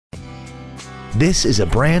This is a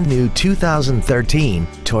brand new 2013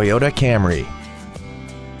 Toyota Camry.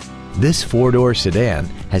 This four-door sedan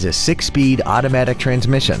has a 6-speed automatic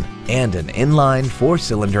transmission and an inline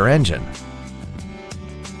 4-cylinder engine.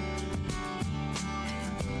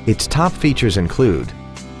 Its top features include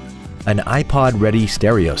an iPod-ready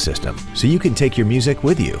stereo system so you can take your music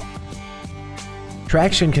with you,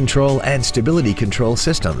 traction control and stability control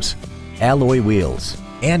systems, alloy wheels,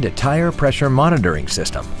 and a tire pressure monitoring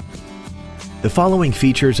system. The following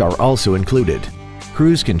features are also included: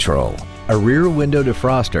 cruise control, a rear window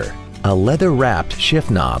defroster, a leather-wrapped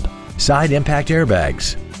shift knob, side impact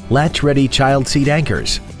airbags, latch-ready child seat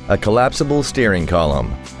anchors, a collapsible steering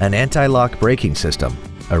column, an anti-lock braking system,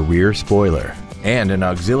 a rear spoiler, and an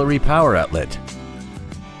auxiliary power outlet.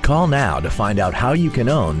 Call now to find out how you can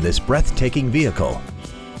own this breathtaking vehicle.